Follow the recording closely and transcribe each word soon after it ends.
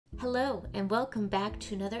Hello, and welcome back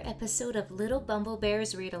to another episode of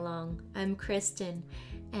Lilbumblebear's Read Along. I'm Kristen,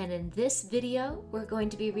 and in this video, we're going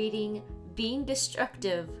to be reading Being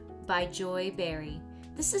Destructive by Joy Berry.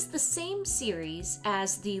 This is the same series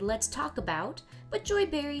as the Let's Talk About, but Joy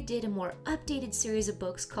Berry did a more updated series of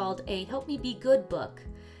books called a Help Me Be Good book,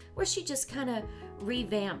 where she just kind of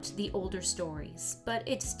revamped the older stories, but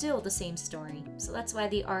it's still the same story. So that's why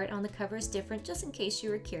the art on the cover is different, just in case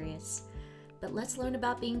you were curious. But let's learn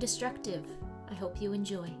about being destructive. I hope you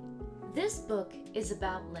enjoy. This book is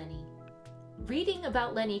about Lenny. Reading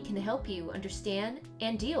about Lenny can help you understand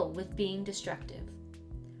and deal with being destructive.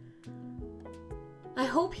 I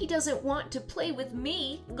hope he doesn't want to play with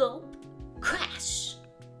me. Gulp. Crash!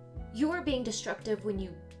 You're being destructive when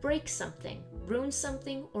you break something, ruin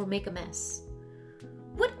something, or make a mess.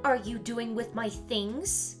 What are you doing with my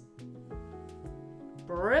things?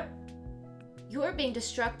 Brrp. You're being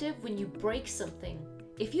destructive when you break something.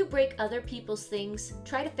 If you break other people's things,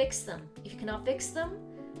 try to fix them. If you cannot fix them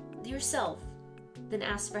yourself, then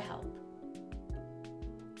ask for help.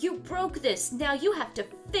 You broke this, now you have to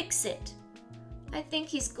fix it. I think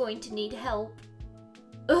he's going to need help.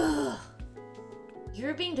 Ugh.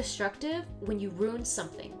 You're being destructive when you ruin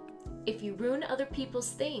something. If you ruin other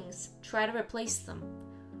people's things, try to replace them.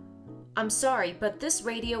 I'm sorry, but this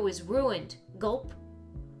radio is ruined. Gulp.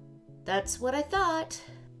 That's what I thought.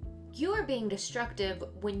 You are being destructive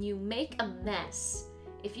when you make a mess.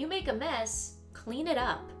 If you make a mess, clean it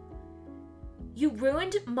up. You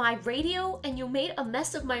ruined my radio and you made a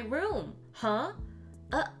mess of my room, huh?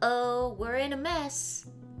 Uh-oh, we're in a mess.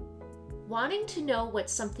 Wanting to know what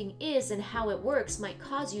something is and how it works might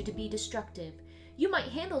cause you to be destructive. You might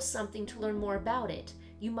handle something to learn more about it.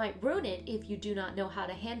 You might ruin it if you do not know how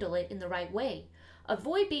to handle it in the right way.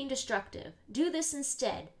 Avoid being destructive. Do this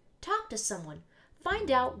instead. Talk to someone.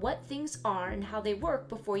 Find out what things are and how they work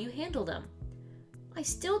before you handle them. I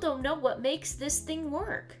still don't know what makes this thing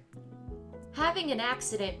work. Having an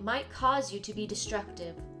accident might cause you to be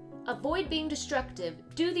destructive. Avoid being destructive.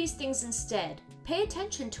 Do these things instead. Pay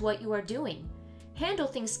attention to what you are doing. Handle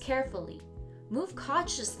things carefully. Move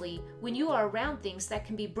cautiously when you are around things that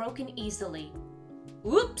can be broken easily.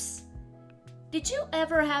 Whoops! Did you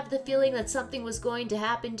ever have the feeling that something was going to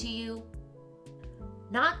happen to you?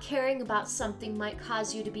 Not caring about something might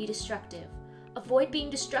cause you to be destructive. Avoid being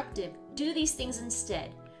destructive. Do these things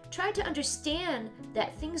instead. Try to understand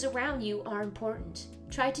that things around you are important.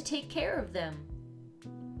 Try to take care of them.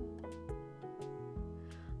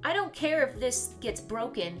 I don't care if this gets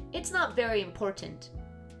broken. It's not very important.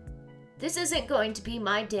 This isn't going to be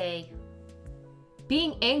my day.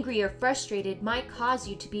 Being angry or frustrated might cause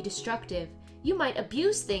you to be destructive. You might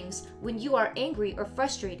abuse things when you are angry or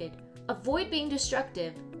frustrated. Avoid being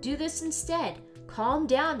destructive. Do this instead. Calm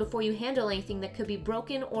down before you handle anything that could be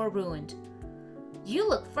broken or ruined. You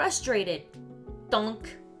look frustrated.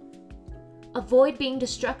 Donk. Avoid being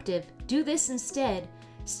destructive. Do this instead.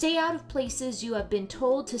 Stay out of places you have been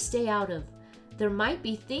told to stay out of. There might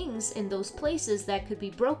be things in those places that could be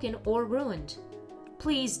broken or ruined.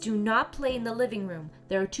 Please do not play in the living room.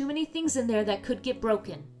 There are too many things in there that could get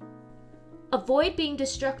broken. Avoid being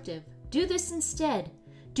destructive. Do this instead.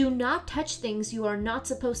 Do not touch things you are not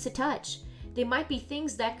supposed to touch. They might be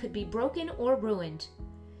things that could be broken or ruined.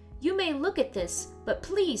 You may look at this, but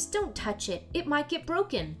please don't touch it. It might get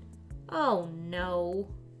broken. Oh no.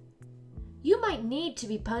 You might need to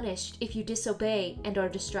be punished if you disobey and are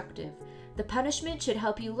destructive. The punishment should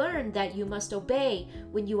help you learn that you must obey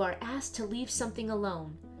when you are asked to leave something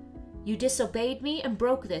alone. You disobeyed me and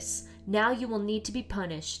broke this. Now you will need to be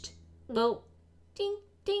punished. Go. Ding,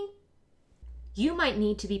 ding. You might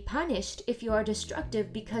need to be punished if you are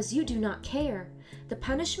destructive because you do not care. The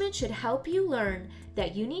punishment should help you learn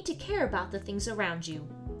that you need to care about the things around you.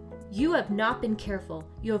 You have not been careful.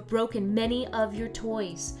 You have broken many of your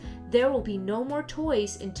toys. There will be no more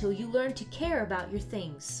toys until you learn to care about your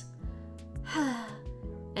things.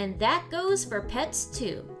 And that goes for pets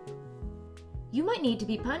too. You might need to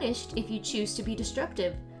be punished if you choose to be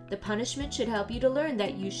destructive. The punishment should help you to learn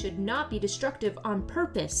that you should not be destructive on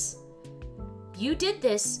purpose. You did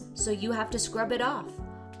this, so you have to scrub it off.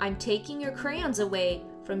 I'm taking your crayons away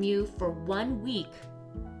from you for 1 week.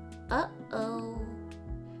 Uh-oh.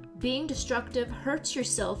 Being destructive hurts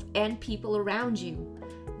yourself and people around you.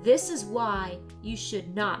 This is why you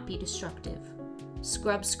should not be destructive.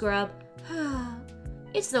 Scrub, scrub.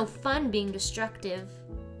 It's no fun being destructive.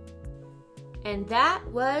 And that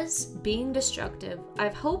was being destructive. I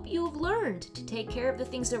hope you've learned to take care of the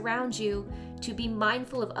things around you, to be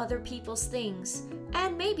mindful of other people's things,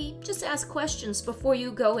 and maybe just ask questions before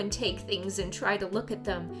you go and take things and try to look at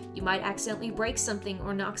them. You might accidentally break something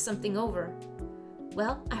or knock something over.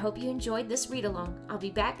 Well, I hope you enjoyed this read-along. I'll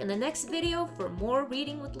be back in the next video for more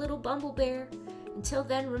reading with Lilbumblebear. Until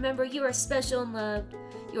then, remember, you are special and loved.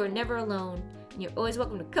 You are never alone, and you're always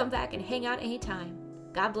welcome to come back and hang out anytime.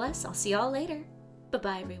 God bless. I'll see y'all later.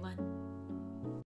 Bye-bye, everyone.